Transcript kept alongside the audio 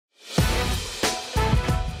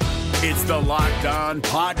It's the Locked On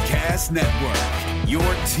Podcast Network, your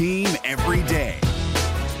team every day.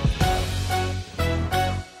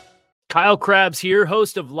 Kyle Krabs here,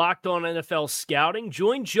 host of Locked On NFL Scouting.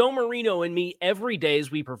 Join Joe Marino and me every day as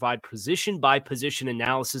we provide position-by-position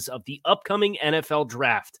analysis of the upcoming NFL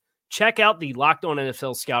Draft. Check out the Locked On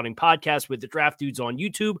NFL Scouting podcast with the Draft Dudes on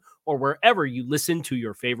YouTube or wherever you listen to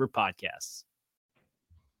your favorite podcasts.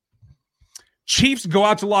 Chiefs go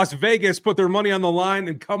out to Las Vegas, put their money on the line,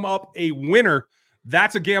 and come up a winner.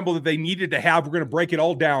 That's a gamble that they needed to have. We're going to break it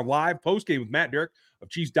all down live post-game with Matt Derrick of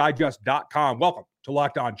ChiefsDigest.com. Welcome to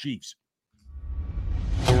Locked On Chiefs.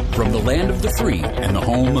 From the land of the free and the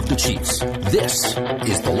home of the Chiefs, this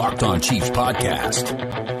is the Locked On Chiefs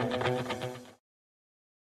podcast.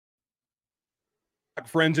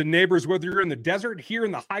 Friends and neighbors, whether you're in the desert, here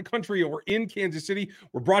in the high country, or in Kansas City,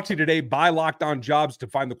 we're brought to you today by Locked On Jobs to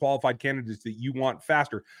find the qualified candidates that you want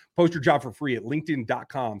faster. Post your job for free at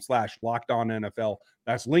linkedin.com/LockedOnNFL.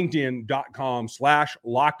 That's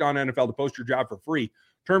linkedin.com/LockedOnNFL to post your job for free.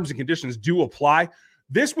 Terms and conditions do apply.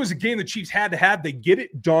 This was a game the Chiefs had to have. They get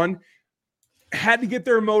it done. Had to get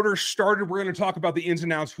their motor started. We're going to talk about the ins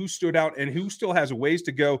and outs, who stood out and who still has a ways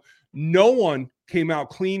to go. No one came out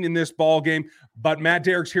clean in this ball game, but Matt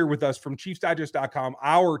Derrick's here with us from ChiefsDigest.com,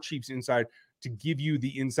 our Chiefs Inside, to give you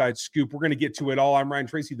the inside scoop. We're going to get to it all. I'm Ryan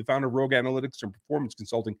Tracy, the founder of Rogue Analytics and Performance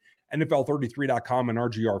Consulting, NFL33.com, and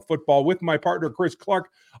RGR Football, with my partner, Chris Clark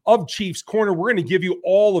of Chiefs Corner. We're going to give you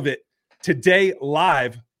all of it today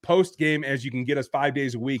live post-game, as you can get us 5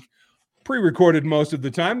 days a week. Pre-recorded most of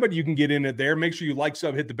the time, but you can get in it there. Make sure you like,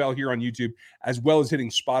 sub, hit the bell here on YouTube, as well as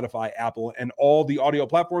hitting Spotify, Apple, and all the audio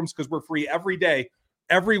platforms, because we're free every day,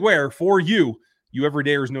 everywhere for you. You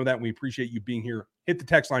everydayers know that, and we appreciate you being here. Hit the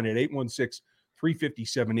text line at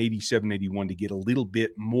 816-357-8781 to get a little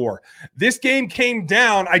bit more. This game came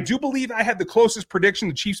down. I do believe I had the closest prediction.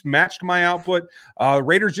 The Chiefs matched my output.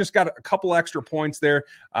 Raiders just got a couple extra points there.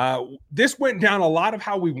 This went down a lot of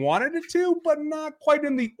how we wanted it to, but not quite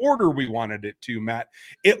in the order we wanted it to, Matt.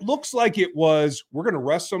 It looks like it was, we're going to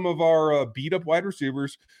rest some of our beat-up wide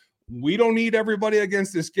receivers. We don't need everybody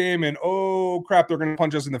against this game, and oh, crap, they're going to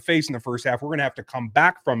punch us in the face in the first half. We're going to have to come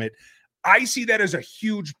back from it. I see that as a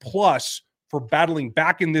huge plus for battling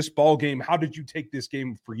back in this ball game. How did you take this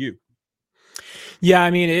game for you? Yeah,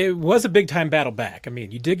 I mean, it was a big-time battle back. I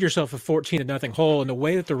mean, you dig yourself a 14-0 hole, and the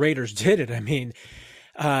way that the Raiders did it, I mean,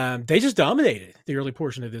 they just dominated the early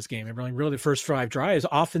portion of this game. And really the first 5 drives,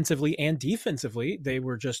 offensively and defensively, they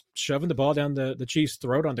were just shoving the ball down the Chiefs'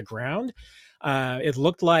 throat on the ground. It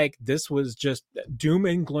looked like this was just doom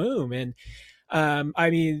and gloom. And I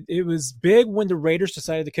mean, it was big when the Raiders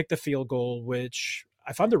decided to kick the field goal, which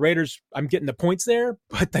I found the Raiders, I'm getting the points there,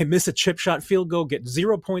 but they miss a chip shot field goal, get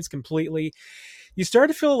 0 points completely. You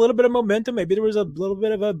started to feel a little bit of momentum. Maybe there was a little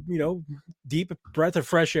bit of a, deep breath of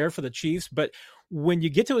fresh air for the Chiefs. But when you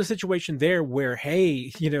get to a situation there where, hey,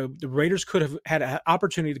 the Raiders could have had an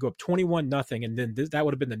opportunity to go up 21-0, and then that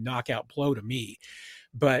would have been the knockout blow to me.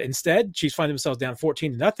 But instead, Chiefs find themselves down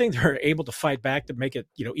 14-0. They're able to fight back to make it,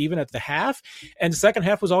 even at the half. And the second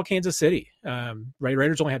half was all Kansas City.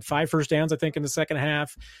 Raiders only had 5 first downs, I think, in the second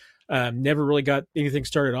half. Never really got anything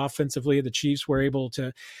started offensively. The Chiefs were able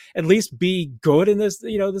to at least be good in this,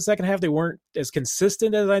 the second half. They weren't as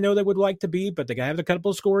consistent as I know they would like to be, but they had a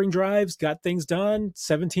couple of scoring drives, got things done,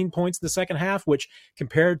 17 points in the second half, which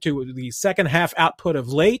compared to the second half output of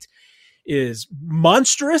late is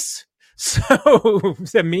monstrous. So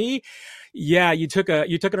to me, yeah, you took an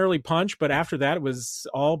early punch, but after that, it was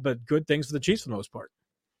all but good things for the Chiefs for the most part.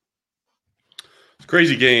 It's a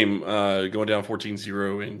crazy game, going down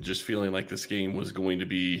 14-0 and just feeling like this game was going to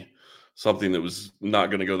be something that was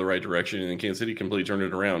not going to go the right direction. And Kansas City completely turned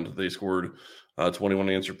it around. They scored 21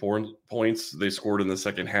 answered points. They scored in the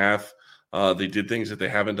second half. They did things that they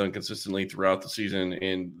haven't done consistently throughout the season,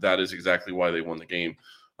 and that is exactly why they won the game.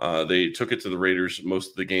 They took it to the Raiders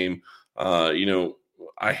most of the game.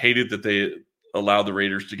 I hated that they allowed the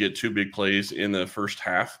Raiders to get 2 big plays in the first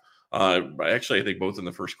half. Actually, I think both in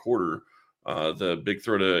the first quarter. The big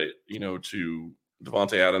throw to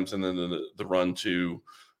Devontae Adams, and then the run to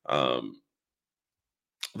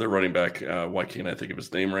the running back. Why can't I think of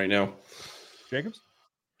his name right now? Jacobs?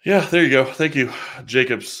 Yeah, there you go. Thank you,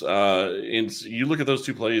 Jacobs. And you look at those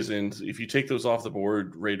 2 plays, and if you take those off the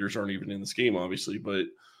board, Raiders aren't even in this game, obviously. But,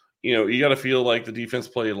 you got to feel like the defense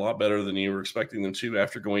played a lot better than you were expecting them to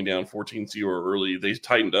after going down 14-0 early. They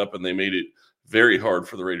tightened up, and they made it very hard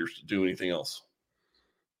for the Raiders to do anything else.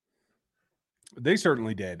 They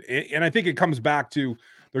certainly did. And I think it comes back to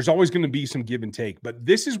there's always going to be some give and take. But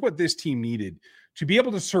this is what this team needed to be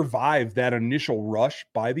able to survive that initial rush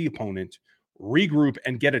by the opponent, regroup,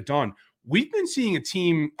 and get it done. We've been seeing a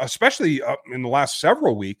team, especially in the last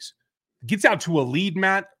several weeks, gets out to a lead,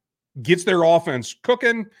 Matt, gets their offense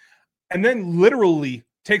cooking, and then literally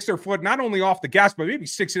takes their foot not only off the gas, but maybe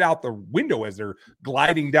sticks it out the window as they're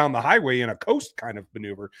gliding down the highway in a coast kind of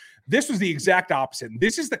maneuver. This was the exact opposite. And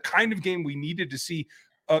this is the kind of game we needed to see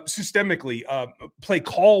systemically, play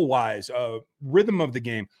call-wise, rhythm of the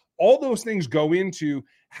game. All those things go into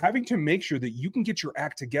having to make sure that you can get your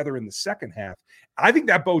act together in the second half. I think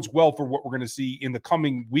that bodes well for what we're going to see in the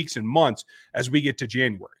coming weeks and months as we get to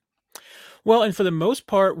January. Well, and for the most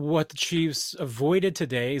part, what the Chiefs avoided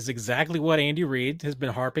today is exactly what Andy Reid has been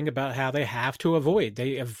harping about how they have to avoid.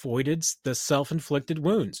 They avoided the self-inflicted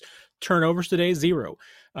wounds. Turnovers today, 0.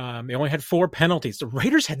 They only had 4 penalties. The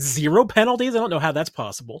Raiders had 0 penalties. I don't know how that's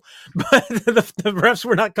possible, but the refs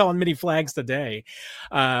were not calling many flags today.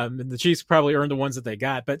 The Chiefs probably earned the ones that they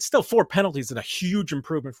got, but still 4 penalties is a huge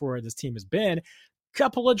improvement for where this team has been.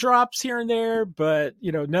 Couple of drops here and there, but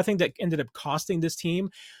nothing that ended up costing this team.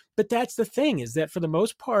 But that's the thing, is that for the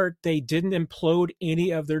most part, they didn't implode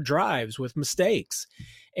any of their drives with mistakes.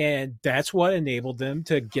 And that's what enabled them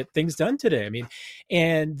to get things done today. I mean,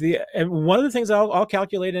 and one of the things I'll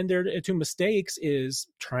calculate in there to mistakes is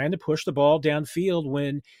trying to push the ball downfield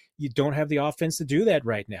when you don't have the offense to do that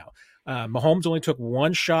right now. Mahomes only took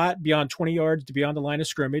 1 shot beyond 20 yards to beyond the line of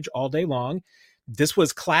scrimmage all day long. This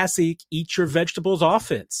was classic eat your vegetables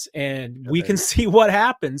offense. And we can see what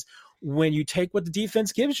happens when you take what the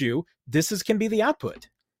defense gives you. This can be the output.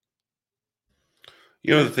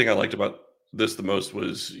 The thing I liked about this the most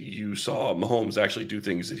was you saw Mahomes actually do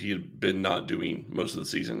things that he had been not doing most of the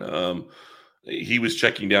season. He was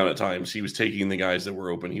checking down at times. He was taking the guys that were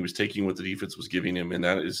open. He was taking what the defense was giving him. And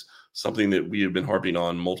that is something that we have been harping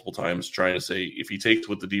on multiple times, trying to say, if he takes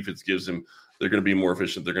what the defense gives him, they're going to be more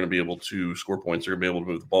efficient. They're going to be able to score points. They're going to be able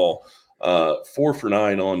to move the ball. 4 for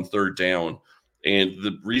 9 on third down. And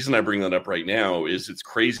the reason I bring that up right now is it's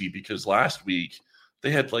crazy because last week they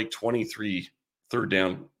had like 23 third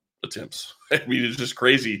down attempts. I mean, it's just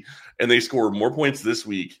crazy. And they scored more points this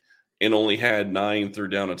week and only had 9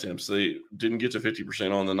 third down attempts. They didn't get to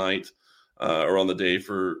 50% on the night or on the day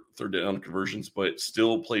for third down conversions, but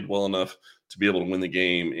still played well enough to be able to win the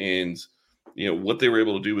game. And, what they were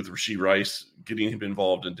able to do with Rashee Rice, getting him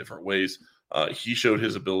involved in different ways, he showed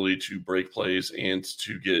his ability to break plays and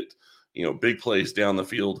to get big plays down the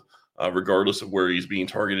field, regardless of where he's being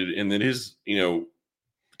targeted. And then his,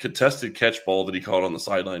 contested catch ball that he caught on the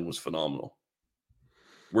sideline was phenomenal.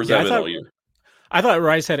 Where's that been all year? I thought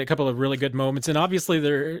Rice had a couple of really good moments, and obviously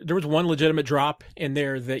there was one legitimate drop in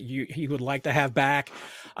there that he would like to have back.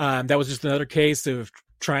 That was just another case of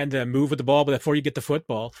trying to move with the ball before you get the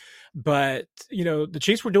football. But, the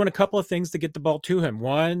Chiefs were doing a couple of things to get the ball to him.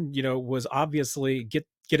 One, was obviously get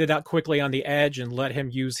it out quickly on the edge and let him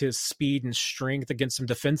use his speed and strength against some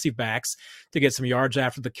defensive backs to get some yards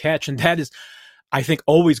after the catch. And that is, I think,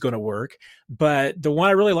 always going to work. But the one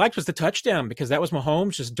I really liked was the touchdown, because that was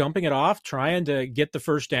Mahomes just dumping it off, trying to get the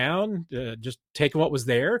first down, just taking what was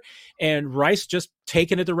there, and Rice just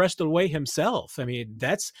taking it the rest of the way himself. I mean,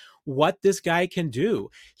 that's what this guy can do.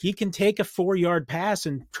 He can take a 4-yard pass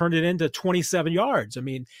and turn it into 27 yards. I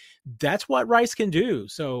mean, that's what Rice can do.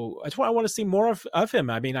 So that's why I want to see more of him.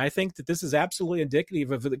 I mean, I think that this is absolutely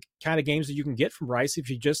indicative of the kind of games that you can get from Rice if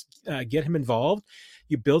you just get him involved.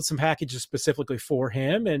 You build some packages specifically for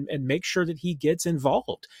him and make sure that he gets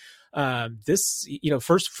involved. This,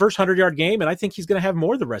 first 100-yard game, and I think he's going to have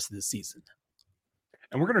more the rest of the season.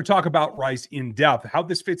 And we're going to talk about Rice in depth, how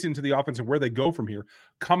this fits into the offense and where they go from here,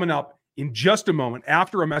 coming up in just a moment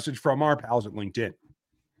after a message from our pals at LinkedIn.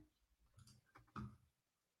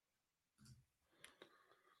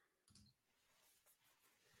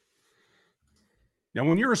 Now,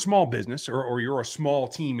 when you're a small business or you're a small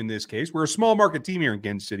team in this case, we're a small market team here in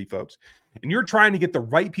Kansas City, folks, and you're trying to get the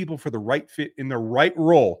right people for the right fit in the right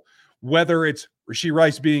role, whether it's Rashee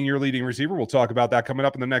Rice being your leading receiver, we'll talk about that coming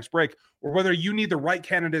up in the next break, or whether you need the right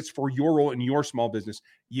candidates for your role in your small business,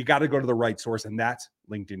 you got to go to the right source, and that's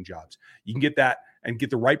LinkedIn Jobs. You can get that and get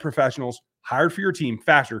the right professionals hired for your team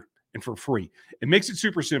faster and for free. It makes it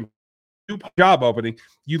super simple. Job opening,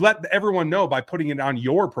 you let everyone know by putting it on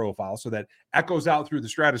your profile so that echoes out through the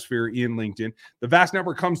stratosphere in LinkedIn. The vast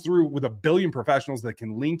network comes through with 1 billion professionals that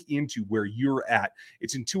can link into where you're at.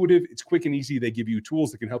 It's intuitive, it's quick and easy. They give you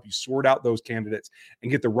tools that can help you sort out those candidates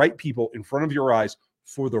and get the right people in front of your eyes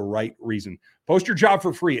for the right reason. Post your job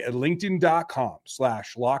for free at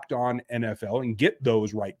linkedin.com/LockedOnNFL and get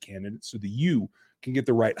those right candidates so that you can get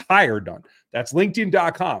the right hire done. That's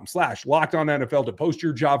linkedin.com/LockedOnNFL to post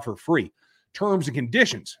your job for free. Terms and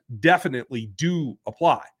conditions definitely do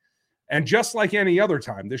apply. And just like any other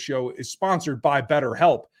time, this show is sponsored by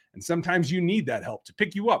BetterHelp. And sometimes you need that help to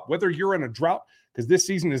pick you up, whether you're in a drought because this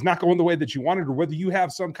season is not going the way that you wanted, or whether you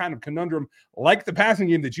have some kind of conundrum like the passing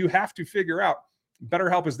game that you have to figure out.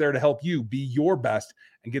 BetterHelp is there to help you be your best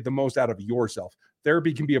and get the most out of yourself.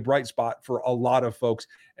 Therapy can be a bright spot for a lot of folks,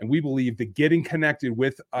 and we believe that getting connected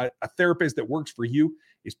with a therapist that works for you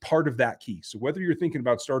is part of that key. So whether you're thinking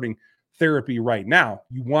about starting therapy right now,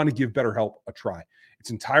 you want to give BetterHelp a try.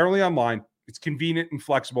 It's entirely online, it's convenient and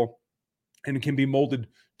flexible, and it can be molded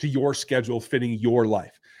to your schedule, fitting your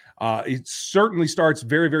life. It certainly starts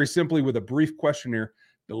very, very simply with a brief questionnaire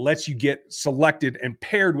that lets you get selected and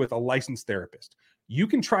paired with a licensed therapist. You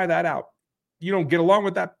can try that out. You don't get along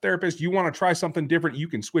with that therapist, you want to try something different, you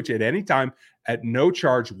can switch at any time at no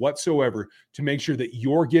charge whatsoever to make sure that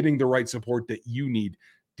you're getting the right support that you need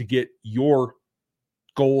to get your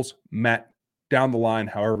goals met down the line,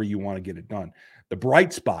 however you want to get it done. The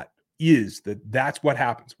bright spot is that's what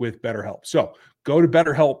happens with BetterHelp. So go to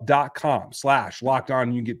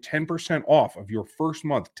BetterHelp.com/lockedon. You can get 10% off of your first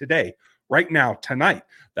month today, right now, tonight.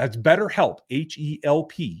 That's BetterHelp,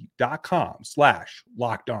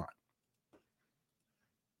 HELP.com/lockedon.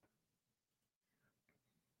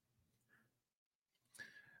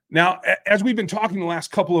 Now, as we've been talking the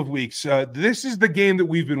last couple of weeks, this is the game that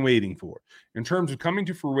we've been waiting for in terms of coming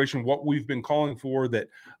to fruition, what we've been calling for, that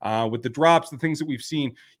with the drops, the things that we've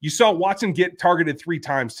seen. You saw Watson get targeted 3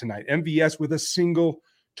 times tonight, MVS with a single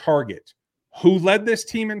target. Who led this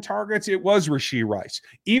team in targets? It was Rashee Rice,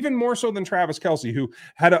 even more so than Travis Kelce, who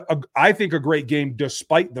had, I think, a great game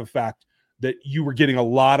despite the fact that you were getting a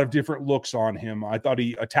lot of different looks on him. I thought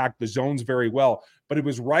he attacked the zones very well, but it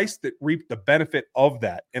was Rice that reaped the benefit of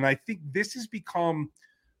that. And I think this has become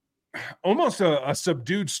almost a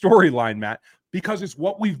subdued storyline, Matt, because it's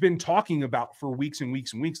what we've been talking about for weeks and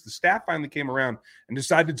weeks and weeks. The staff finally came around and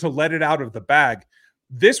decided to let it out of the bag.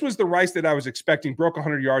 This was the Rice that I was expecting, broke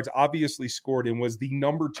 100 yards, obviously scored, and was the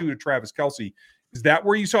number 2 to Travis Kelce. Is that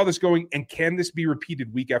where you saw this going? And can this be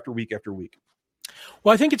repeated week after week after week?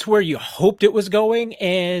 Well, I think it's where you hoped it was going.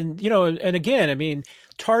 And, and again, I mean,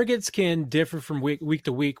 targets can differ from week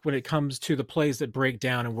to week when it comes to the plays that break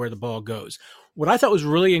down and where the ball goes. What I thought was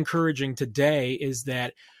really encouraging today is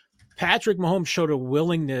that Patrick Mahomes showed a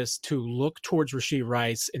willingness to look towards Rashee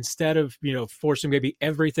Rice instead of, forcing maybe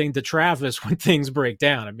everything to Travis when things break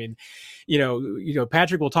down. I mean,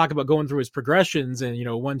 Patrick will talk about going through his progressions and,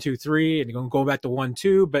 1, 2, 3, and go back to 1,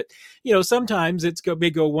 2. But, sometimes it's may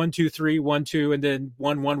go 1, 2, 3, 1, 2, and then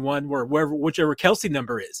 1, 1, 1, whichever Kelce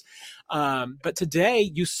number is. But today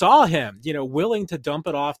you saw him, willing to dump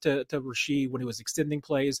it off to Rashee when he was extending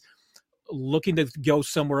plays, looking to go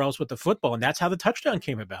somewhere else with the football. And that's how the touchdown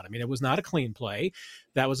came about. I mean, it was not a clean play.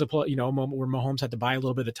 That was a play, a moment where Mahomes had to buy a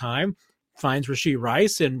little bit of time, finds Rashee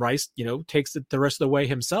Rice, and Rice, takes it the rest of the way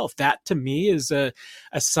himself. That to me is a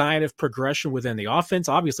sign of progression within the offense.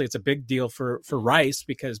 Obviously it's a big deal for Rice,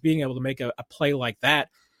 because being able to make a play like that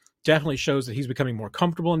definitely shows that he's becoming more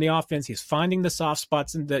comfortable in the offense. He's finding the soft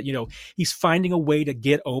spots, and he's finding a way to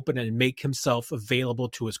get open and make himself available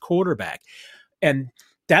to his quarterback. And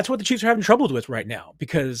that's what the Chiefs are having trouble with right now,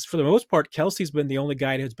 because for the most part, Kelce's been the only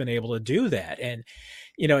guy who's been able to do that. And,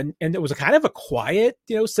 and it was a kind of a quiet,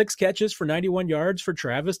 6 catches for 91 yards for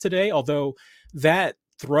Travis today. Although that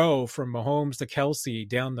throw from Mahomes to Kelce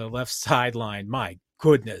down the left sideline, my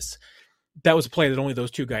goodness, that was a play that only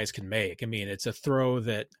those 2 guys can make. I mean, it's a throw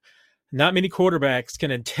that not many quarterbacks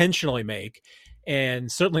can intentionally make, and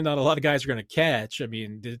certainly not a lot of guys are going to catch. I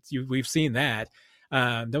mean, we've seen that.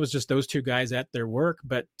 That was just those 2 guys at their work.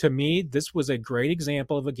 But to me, this was a great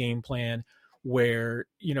example of a game plan where,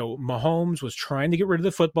 Mahomes was trying to get rid of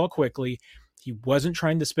the football quickly. He wasn't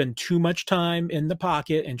trying to spend too much time in the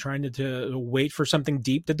pocket and trying to wait for something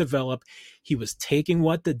deep to develop. He was taking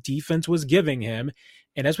what the defense was giving him.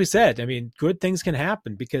 And as we said, I mean, good things can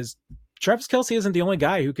happen, because Travis Kelce isn't the only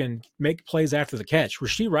guy who can make plays after the catch.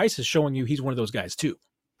 Rashee Rice is showing you he's one of those guys too.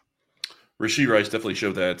 Rashee Rice definitely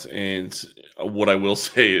showed that. And what I will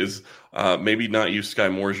say is maybe not use Sky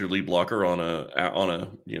Moore as your lead blocker on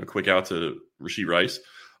a quick out to Rashee Rice.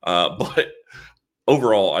 But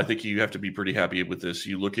overall, I think you have to be pretty happy with this.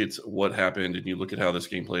 You look at what happened and you look at how this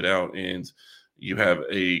game played out, and you have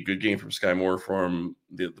a good game from Sky Moore from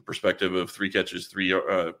the perspective of 3 catches,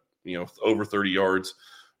 over 30 yards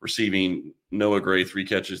receiving. Noah Gray, 3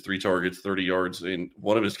 catches, 3 targets, 30 yards. And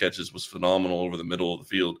one of his catches was phenomenal over the middle of the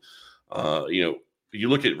field. You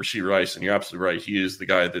look at Rashee Rice, and you're absolutely right. He is the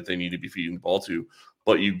guy that they need to be feeding the ball to.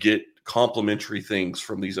 But you get complementary things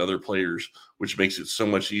from these other players, which makes it so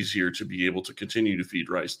much easier to be able to continue to feed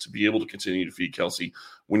Rice, to be able to continue to feed Kelsey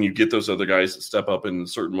when you get those other guys that step up in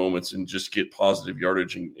certain moments and just get positive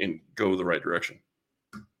yardage and go the right direction.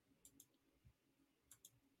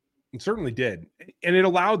 It certainly did. And it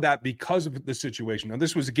allowed that because of the situation. Now,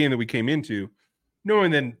 this was a game that we came into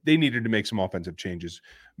knowing then they needed to make some offensive changes.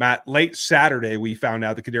 Matt, late Saturday, we found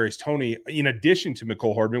out that Kadarius Toney, in addition to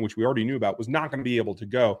Mecole Hardman, which we already knew about, was not going to be able to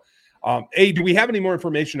go. Do we have any more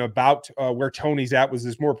information about where Toney's at? Was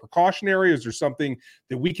this more precautionary? Is there something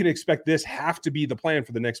that we can expect this have to be the plan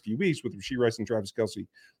for the next few weeks with Rashee Rice and Travis Kelce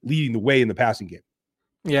leading the way in the passing game?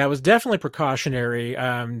 Yeah, it was definitely precautionary.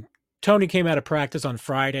 Toney came out of practice on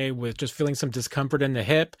Friday with just feeling some discomfort in the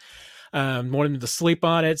hip. Wanted him to sleep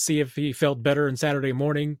on it, see if he felt better on Saturday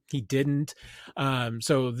morning. He didn't.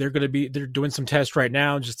 So they're doing some tests right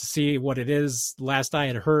now just to see what it is. Last I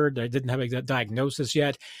had heard, I didn't have a diagnosis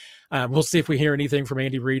yet. We'll see if we hear anything from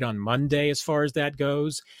Andy Reid on Monday as far as that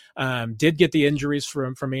goes. Did get the injuries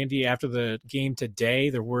from Andy after the game today.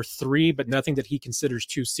 There were 3, but nothing that he considers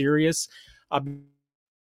too serious.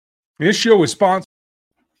 This show is sponsored.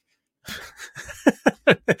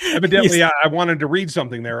 Evidently, I wanted to read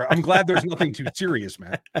something there. I'm glad there's nothing too serious,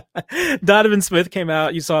 man. Donovan Smith came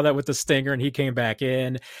out. You saw that with the stinger, and he came back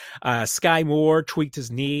in. Sky Moore tweaked his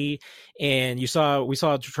knee, and we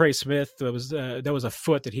saw Trey Smith. That was a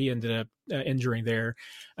foot that he ended up injuring there.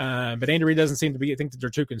 But Andy Reid doesn't seem to think that they're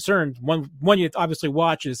too concerned. One you obviously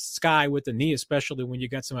watch is Sky with the knee, especially when you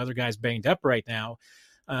got some other guys banged up right now.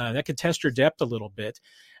 That could test your depth a little bit.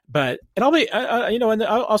 But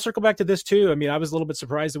I'll circle back to this too. I mean, I was a little bit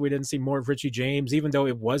surprised that we didn't see more of Richie James, even though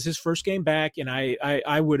it was his first game back. And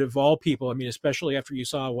I would, of all people, I mean, especially after you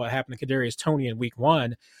saw what happened to Kadarius Toney in week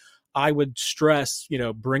 1, I would stress,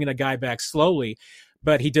 bringing a guy back slowly.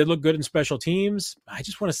 But he did look good in special teams. I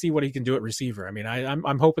just want to see what he can do at receiver. I mean,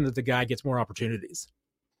 I'm hoping that the guy gets more opportunities.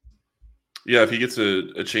 Yeah, if he gets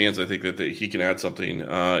a chance, I think that he can add something.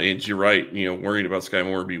 And you're right, worrying about Sky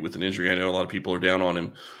Moore with an injury. I know a lot of people are down on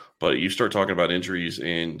him, but you start talking about injuries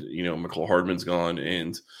and, Mecole Hardman's gone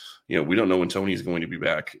and, we don't know when Toney's going to be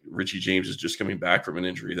back. Richie James is just coming back from an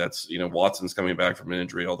injury. That's, Watson's coming back from an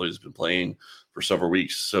injury, although he's been playing for several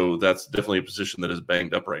weeks. So that's definitely a position that is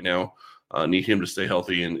banged up right now. Need him to stay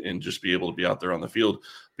healthy and just be able to be out there on the field.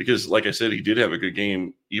 Because, like I said, he did have a good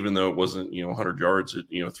game, even though it wasn't, 100 yards,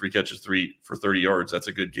 3 catches, 3 for 30 yards. That's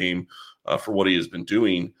a good game for what he has been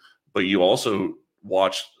doing. But you also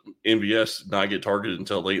watched MVS not get targeted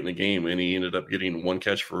until late in the game, and he ended up getting 1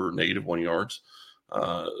 catch for -1 yards.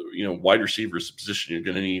 Wide receiver is a position you're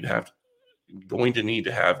going to need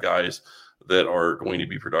to have guys that are going to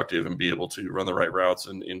be productive and be able to run the right routes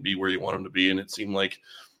and be where you want them to be. And it seemed like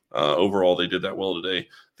overall they did that well today.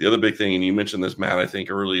 The other big thing, and you mentioned this, Matt, I think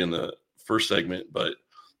early in the first segment, but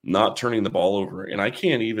not turning the ball over. And I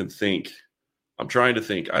can't even think, I'm trying to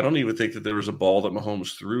think, I don't even think that there was a ball that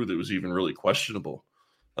Mahomes threw that was even really questionable.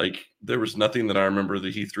 Like, there was nothing that I remember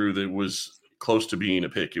that he threw that was close to being a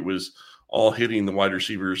pick. It was all hitting the wide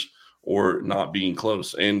receivers or not being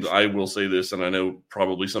close. And I will say this, and I know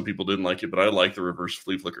probably some people didn't like it, but I like the reverse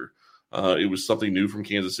flea flicker. It was something new from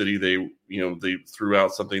Kansas City. They threw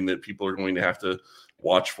out something that people are going to have to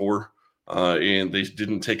watch for, and they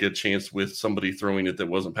didn't take a chance with somebody throwing it that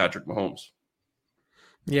wasn't Patrick Mahomes.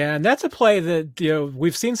 Yeah, and that's a play that,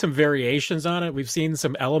 we've seen some variations on it. We've seen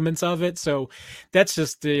some elements of it. So that's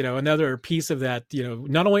just, another piece of that,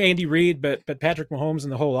 not only Andy Reid, but Patrick Mahomes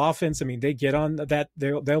and the whole offense. I mean, they get on that.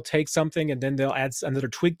 They'll take something and then they'll add another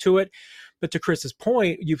tweak to it. But to Chris's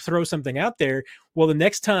point, you throw something out there. Well, the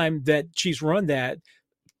next time that Chiefs run that,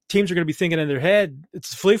 teams are going to be thinking in their head,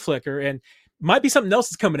 it's a flea flicker and might be something else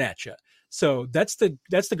that's coming at you. So that's the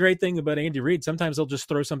great thing about Andy Reid. Sometimes they'll just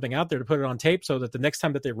throw something out there to put it on tape so that the next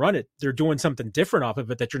time that they run it, they're doing something different off of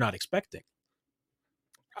it that you're not expecting.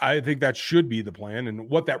 I think that should be the plan, and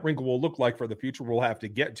what that wrinkle will look like for the future, we'll have to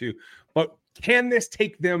get to. But can this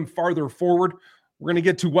take them farther forward? We're going to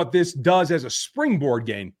get to what this does as a springboard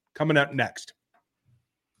game coming up next.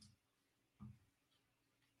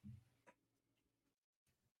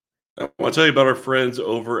 I want to tell you about our friends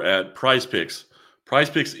over at Prize Picks. Prize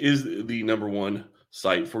Picks is the number one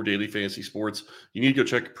site for daily fantasy sports. You need to go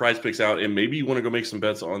check Prize Picks out, and maybe you want to go make some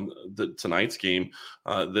bets on tonight's game.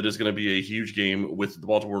 That is going to be a huge game with the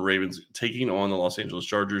Baltimore Ravens taking on the Los Angeles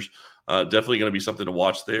Chargers. Definitely going to be something to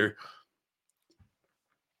watch there.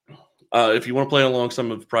 If you want to play along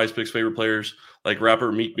some of Prize Picks' favorite players, like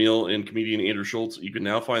rapper Meek Mill and comedian Andrew Schultz, you can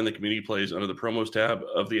now find the community plays under the promos tab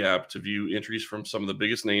of the app to view entries from some of the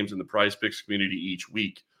biggest names in the Prize Picks community each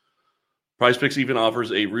week. Prize Picks even offers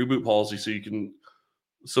a reboot policy so you can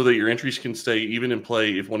so that your entries can stay even in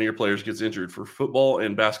play if one of your players gets injured. For football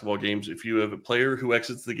and basketball games, if you have a player who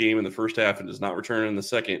exits the game in the first half and does not return in the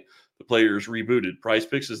second, the player is rebooted.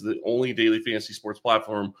 PrizePicks is the only daily fantasy sports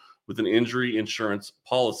platform with an injury insurance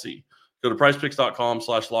policy. Go to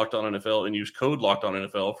prizepicks.com/LockedOnNFL and use code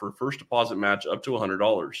LockedOnNFL for a first deposit match up to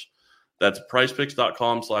 $100. That's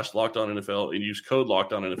prizepicks.com/LockedOnNFL and use code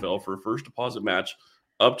LockedOnNFL for a first deposit match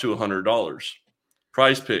up to $100.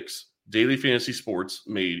 PrizePicks, daily fantasy sports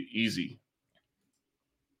made easy.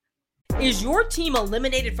 Is your team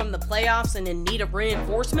eliminated from the playoffs and in need of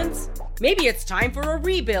reinforcements? Maybe it's time for a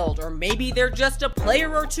rebuild, or maybe they're just a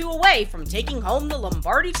player or two away from taking home the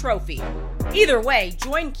Lombardi Trophy. Either way,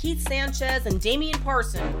 join Keith Sanchez and Damian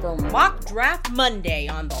Parson for Mock Draft Monday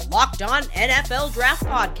on the Locked On NFL Draft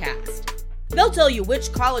Podcast. They'll tell you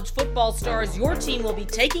which college football stars your team will be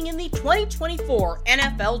taking in the 2024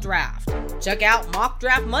 NFL Draft. Check out Mock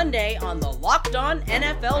Draft Monday on the Locked On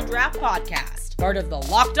NFL Draft Podcast, part of the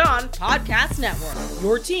Locked On Podcast Network,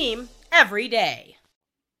 your team every day.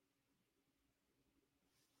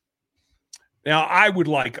 Now, I would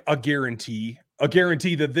like a guarantee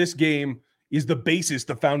that this game is the basis,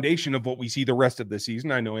 the foundation of what we see the rest of the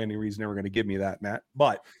season. I know Andy Reid's never going to give me that, Matt,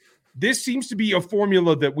 but this seems to be a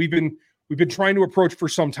formula that we've been trying to approach for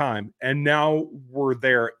some time, and now we're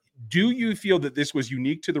there. Do you feel that this was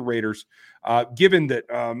unique to the Raiders, given that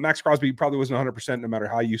Max Crosby probably wasn't 100% no matter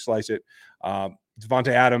how you slice it? Devontae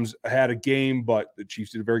Adams had a game, but the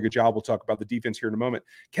Chiefs did a very good job. We'll talk about the defense here in a moment.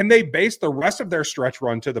 Can they base the rest of their stretch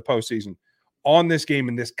run to the postseason on this game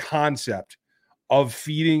and this concept of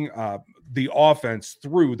feeding the offense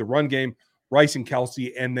through the run game, Rice and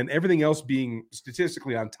Kelce, and then everything else being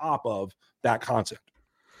statistically on top of that concept?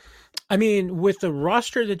 I mean, with the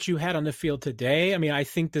roster that you had on the field today, I mean, I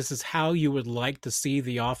think this is how you would like to see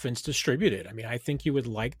the offense distributed. I mean, I think you would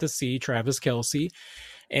like to see Travis Kelce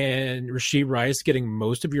and Rashee Rice getting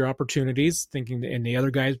most of your opportunities, and the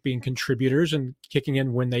other guys being contributors and kicking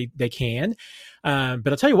in when they can. But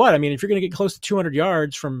I'll tell you what, I mean, if you're going to get close to 200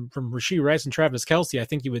 yards from Rashee Rice and Travis Kelce, I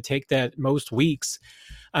think you would take that most weeks.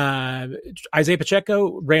 Isaiah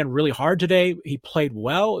Pacheco ran really hard today. He played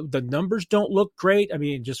well. The numbers don't look great. I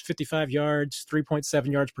mean, just 55 yards,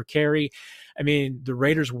 3.7 yards per carry. I mean, the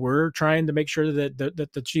Raiders were trying to make sure that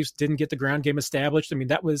the Chiefs didn't get the ground game established. I mean,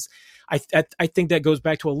 that was, I think that goes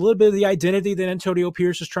back to a little bit of the identity that Antonio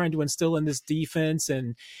Pierce is trying to instill in this defense.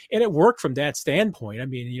 And it worked from that standpoint. I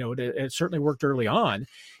mean, you know, it certainly worked early on.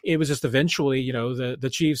 It was just eventually, you know, the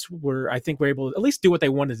Chiefs were able to at least do what they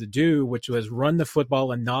wanted to do, which was run the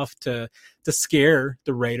football enough to scare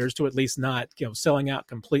the Raiders to at least not, you know, selling out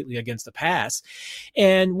completely against the pass.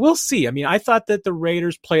 And we'll see. I mean, I thought that the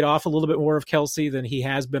Raiders played off a little bit more of Kelce than he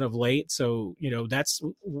has been of late. So, you know,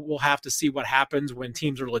 we'll have to see what happens when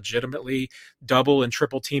teams are legitimately double and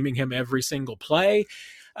triple teaming him every single play.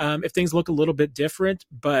 If things look a little bit different,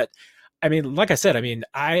 but I mean, like I said, I mean,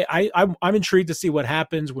 I'm intrigued to see what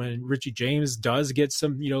happens when Richie James does get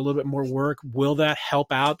some, you know, a little bit more work. Will that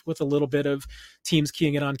help out with a little bit of teams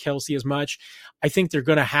keying in on Kelce as much? I think teams are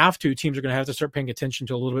going to have to start paying attention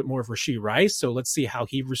to a little bit more of Rashee Rice. So let's see how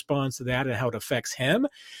he responds to that and how it affects him.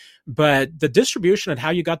 But the distribution and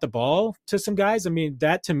how you got the ball to some guys, I mean,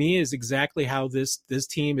 that to me is exactly how this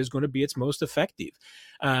team is going to be its most effective.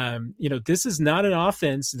 You know, this is not an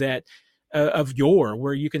offense that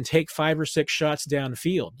where you can take 5 or 6 shots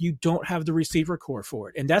downfield. You don't have the receiver core for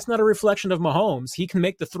it. And that's not a reflection of Mahomes. He can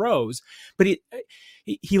make the throws, but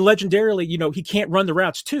he legendarily, you know, he can't run the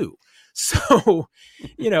routes too. So,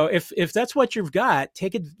 you know, if that's what you've got,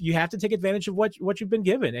 you have to take advantage of what you've been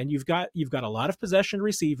given. And you've got a lot of possession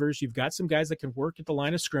receivers. You've got some guys that can work at the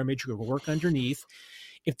line of scrimmage, who can work underneath.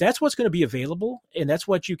 If that's what's going to be available and that's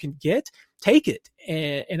what you can get, take it.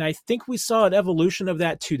 And I think we saw an evolution of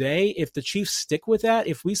that today. If the Chiefs stick with that,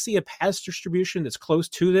 if we see a pass distribution that's close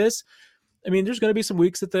to this, I mean, there's going to be some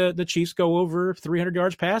weeks that the Chiefs go over 300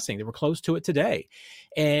 yards passing. They were close to it today.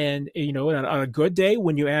 And, you know, on a good day,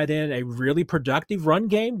 when you add in a really productive run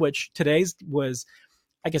game, which today's was,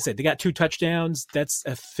 like I said, they got 2 touchdowns. That's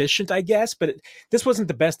efficient, I guess, but this wasn't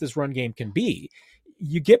the best this run game can be.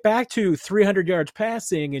 You get back to 300 yards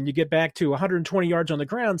passing and you get back to 120 yards on the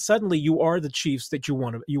ground, suddenly you are the Chiefs that you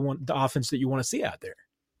want the offense that you want to see out there.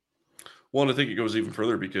 Well, and I think it goes even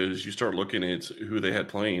further because you start looking at who they had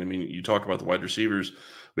playing. I mean, you talk about the wide receivers.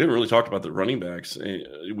 We haven't really talked about the running backs.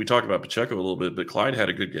 We talked about Pacheco a little bit, but Clyde had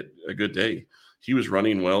a good day. He was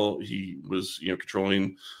running well. He was, you know,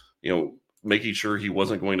 controlling, you know, making sure he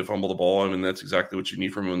wasn't going to fumble the ball. I mean, that's exactly what you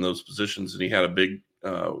need from him in those positions. And he had a big,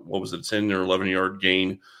 10 or 11 yard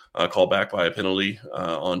gain called back by a penalty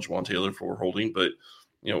on Juwan Taylor for holding. But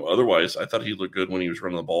Otherwise, I thought he looked good when he was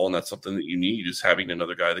running the ball, and that's something that you need, is having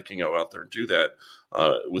another guy that can go out there and do that.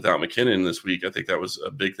 Without McKinnon this week, I think that was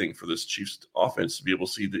a big thing for this Chiefs offense, to be able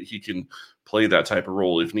to see that he can play that type of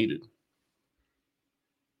role if needed.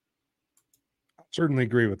 Certainly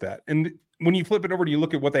agree with that. And when you flip it over and you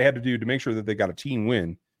look at what they had to do to make sure that they got a team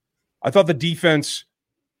win, I thought the defense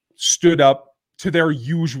stood up to their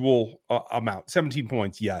usual amount. 17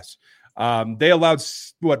 points, yes. They allowed,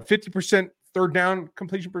 50% third down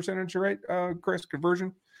completion percentage, right, Chris,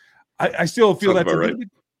 conversion? I still feel that's a right.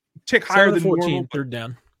 tick higher than 14, normal. third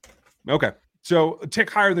down. Okay. So a tick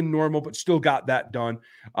higher than normal, but still got that done.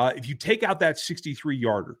 If you take out that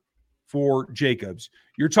 63-yarder for Jacobs,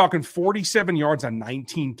 you're talking 47 yards on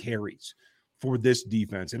 19 carries for this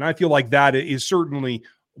defense. And I feel like that is certainly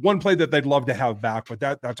one play that they'd love to have back, but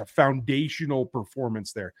that's a foundational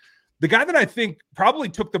performance there. The guy that I think probably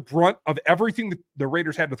took the brunt of everything that the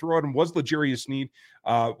Raiders had to throw at him was L'Jarius Sneed.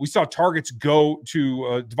 We saw targets go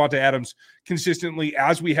to Davante Adams consistently,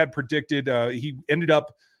 as we had predicted. He ended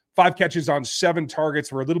up 5 catches on 7 targets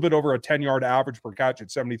for a little bit over a 10-yard average per catch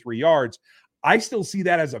at 73 yards. I still see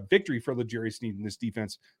that as a victory for L'Jarius Sneed in this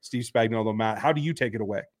defense. Steve Spagnuolo, Matt, how do you take it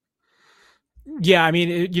away? Yeah, I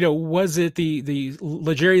mean, was it the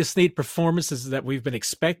L'Jarius Sneed performances that we've been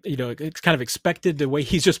it's kind of expected the way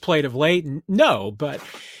he's just played of late? No, but,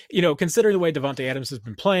 considering the way Davante Adams has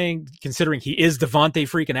been playing, considering he is Davante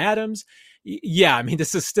freaking Adams, yeah, I mean,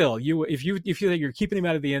 this is still, if you're keeping him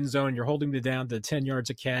out of the end zone, you're holding him down to 10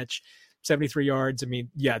 yards a catch, 73 yards. I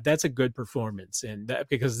mean, yeah, that's a good performance. And that,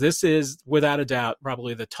 because this is without a doubt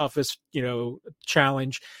probably the toughest,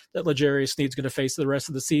 challenge that L'Jarius Sneed's going to face the rest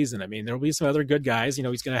of the season. I mean, there'll be some other good guys,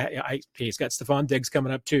 he's got Stephon Diggs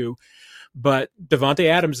coming up too, but Davante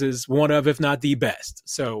Adams is one of, if not the best.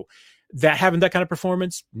 So that having that kind of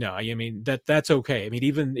performance, no, I mean, that's okay. I mean,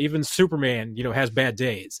 even Superman, has bad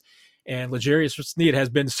days, and L'Jarius Sneed has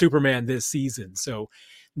been Superman this season. So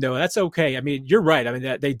no, that's okay. I mean, you're right. I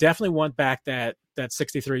mean, they definitely want back that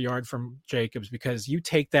 63-yard from Jacobs, because you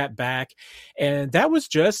take that back, and that was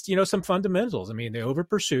just, some fundamentals. I mean, they over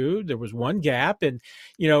pursued. There was one gap, and,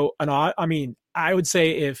 I would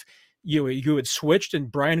say if you had switched and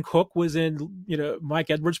Brian Cook was in, Mike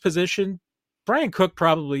Edwards' position, Brian Cook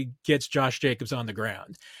probably gets Josh Jacobs on the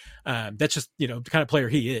ground. That's just, the kind of player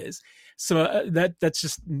he is. So that's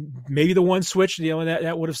just maybe the one switch,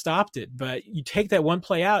 that would have stopped it. But you take that one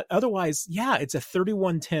play out. Otherwise, yeah, it's a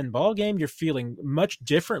 31-10 ball game. You're feeling much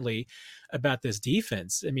differently about this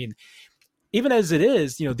defense. I mean, even as it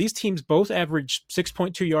is, these teams both averaged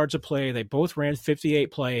 6.2 yards a play. They both ran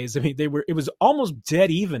 58 plays. I mean, it was almost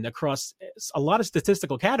dead even across a lot of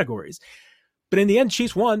statistical categories. But in the end,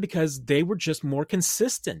 Chiefs won because they were just more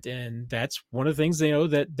consistent. And that's one of the things,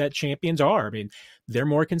 that champions are. I mean, they're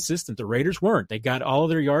more consistent. The Raiders weren't. They got all of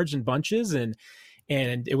their yards in bunches, and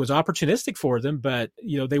it was opportunistic for them, but,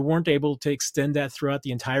 they weren't able to extend that throughout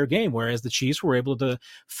the entire game, whereas the Chiefs were able to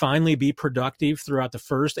finally be productive throughout the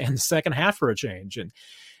first and the second half for a change. And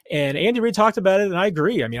Andy Reid talked about it, and I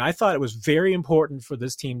agree. I mean, I thought it was very important for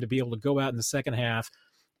this team to be able to go out in the second half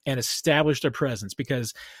and establish their presence,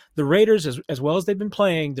 because the Raiders, as well as they've been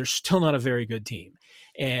playing, they're still not a very good team.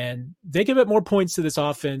 And they give up more points to this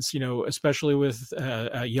offense, especially with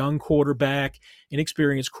a young quarterback,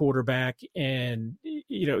 inexperienced quarterback. And,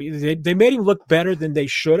 they made him look better than they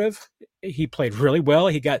should have. He played really well.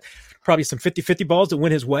 He got probably some 50-50 balls that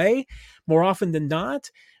went his way more often than not.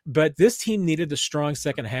 But this team needed a strong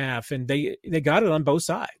second half, and they got it on both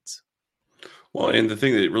sides. Well, and the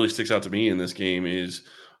thing that really sticks out to me in this game is,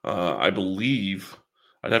 I believe,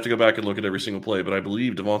 I'd have to go back and look at every single play, but I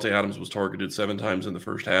believe Davante Adams was targeted 7 times in the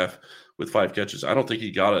first half with 5 catches. I don't think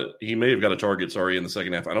he may have got a target, in the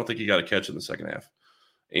second half. I don't think he got a catch in the second half.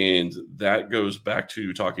 And that goes back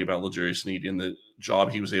to talking about L'Jarius Sneed and the job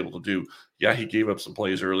he was able to do. Yeah, he gave up some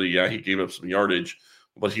plays early. Yeah, he gave up some yardage,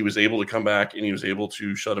 but he was able to come back and he was able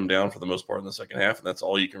to shut him down for the most part in the second half. And that's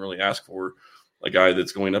all you can really ask for a guy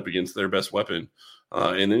that's going up against their best weapon.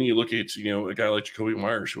 And then you look at, a guy like Jakobi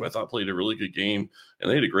Meyers, who I thought played a really good game, and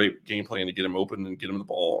they had a great game plan to get him open and get him the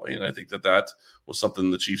ball. And I think that was something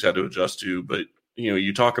the Chiefs had to adjust to. But,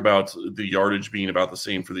 you talk about the yardage being about the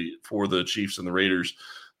same for the Chiefs and the Raiders.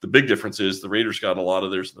 The big difference is the Raiders got a lot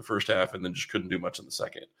of theirs in the first half and then just couldn't do much in the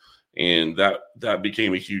second. And that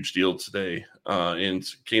became a huge deal today. And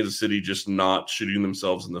Kansas City just not shooting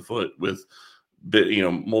themselves in the foot with,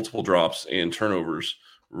 multiple drops and turnovers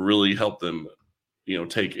really helped them,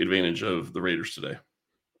 take advantage of the Raiders today.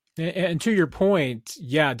 And to your point,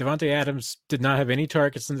 yeah, Davante Adams did not have any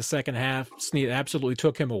targets in the second half. Snead absolutely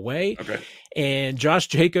took him away. Okay. And Josh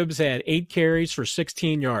Jacobs had 8 carries for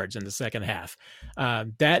 16 yards in the second half.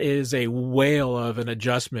 That is a whale of an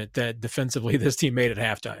adjustment that defensively this team made at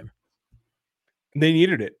halftime. They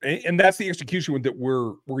needed it. And that's the execution that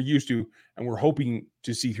we're used to and we're hoping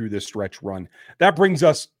to see through this stretch run. That brings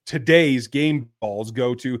us today's game balls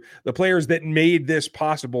go to the players that made this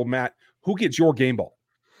possible. Matt, who gets your game ball?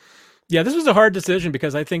 Yeah, this was a hard decision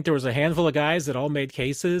because I think there was a handful of guys that all made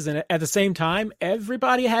cases. And at the same time,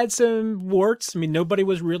 everybody had some warts. I mean, nobody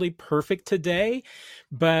was really perfect today,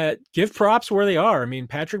 but give props where they are. I mean,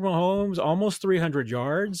 Patrick Mahomes, almost 300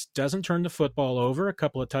 yards, doesn't turn the football over, a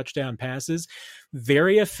couple of touchdown passes,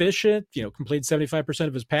 very efficient, completed 75%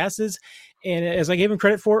 of his passes. And as I gave him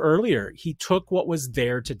credit for earlier, he took what was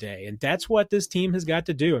there today. And that's what this team has got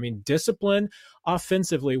to do. I mean, discipline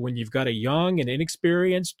offensively when you've got a young and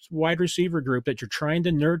inexperienced wide receiver group that you're trying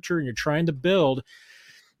to nurture and you're trying to build.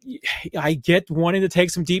 I get wanting to take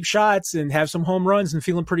some deep shots and have some home runs and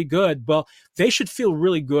feeling pretty good. Well, they should feel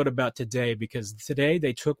really good about today because today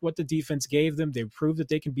they took what the defense gave them. They proved that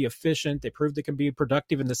they can be efficient. They proved they can be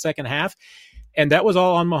productive in the second half. And that was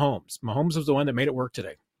all on Mahomes. Mahomes was the one that made it work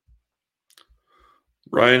today.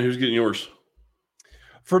 Ryan, who's getting yours?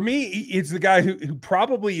 For me, it's the guy who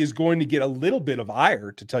probably is going to get a little bit of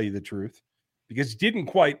ire, to tell you the truth, because he didn't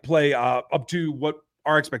quite play up to what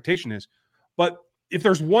our expectation is. But if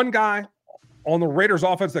there's one guy on the Raiders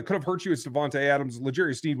offense that could have hurt you, it's Davante Adams.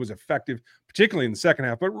 L'Jarius Sneed was effective, particularly in the second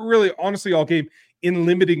half, but really, honestly, all game in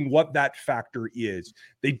limiting what that factor is.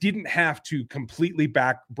 They didn't have to completely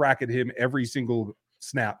bracket him every single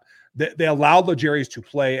snap. They allowed L'Jarius to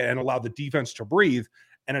play and allowed the defense to breathe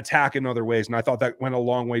and attack in other ways. And I thought that went a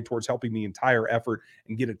long way towards helping the entire effort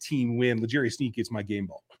and get a team win. L'Jarius Sneed gets my game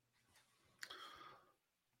ball.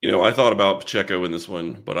 I thought about Pacheco in this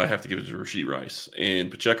one, but I have to give it to Rashee Rice. And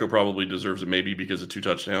Pacheco probably deserves it maybe because of 2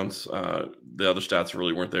 touchdowns. The other stats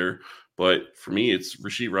really weren't there. But for me, it's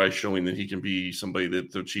Rashee Rice showing that he can be somebody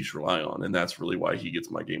that the Chiefs rely on, and that's really why he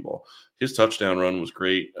gets my game ball. His touchdown run was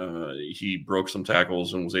great. He broke some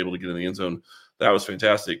tackles and was able to get in the end zone. That was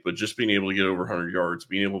fantastic. But just being able to get over 100 yards,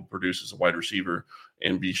 being able to produce as a wide receiver,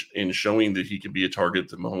 and showing that he can be a target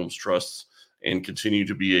that Mahomes trusts and continue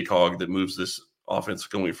to be a cog that moves this offense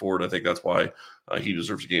going forward, I think that's why he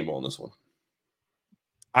deserves a game ball in this one.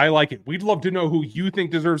 I like it. We'd love to know who you think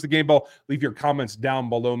deserves the game ball. Leave your comments down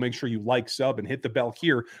below. Make sure you like, sub, and hit the bell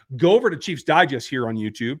here. Go over to Chiefs Digest here on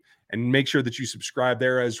YouTube and make sure that you subscribe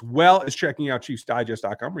there, as well as checking out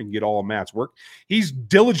ChiefsDigest.com where you can get all of Matt's work. He's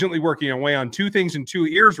diligently working away on 2 things in 2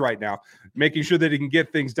 ears right now, making sure that he can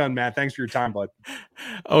get things done. Matt, thanks for your time, bud.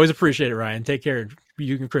 Always appreciate it, Ryan. Take care.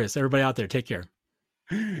 You and Chris, everybody out there, take care.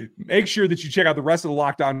 Make sure that you check out the rest of the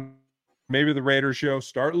Locked On, maybe the Raiders show.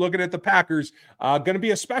 Start looking at the Packers. Going to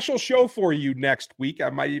be a special show for you next week. I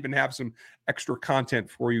might even have some extra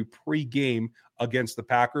content for you pre-game against the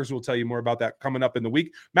Packers. We'll tell you more about that coming up in the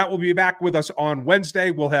week. Matt will be back with us on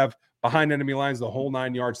Wednesday. We'll have Behind Enemy Lines, the whole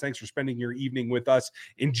 9 yards. Thanks for spending your evening with us.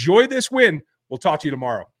 Enjoy this win. We'll talk to you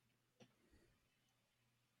tomorrow.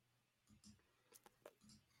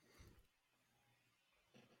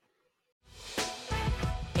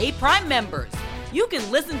 Hey, Prime members, you can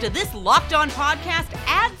listen to this Locked On podcast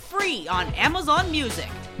ad-free on Amazon Music.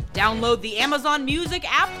 Download the Amazon Music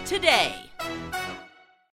app today.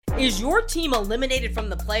 Is your team eliminated from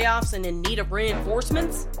the playoffs and in need of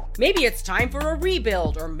reinforcements? Maybe it's time for a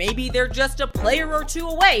rebuild, or maybe they're just a player or 2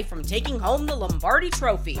 away from taking home the Lombardi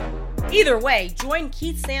Trophy. Either way, join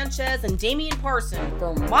Keith Sanchez and Damian Parson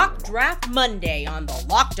for Mock Draft Monday on the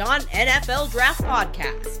Locked On NFL Draft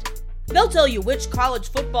Podcast. They'll tell you which college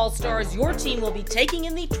football stars your team will be taking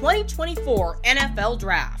in the 2024 NFL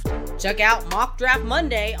Draft. Check out Mock Draft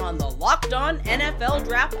Monday on the Locked On NFL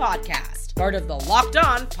Draft Podcast, part of the Locked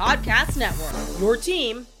On Podcast Network. Your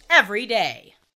team every day.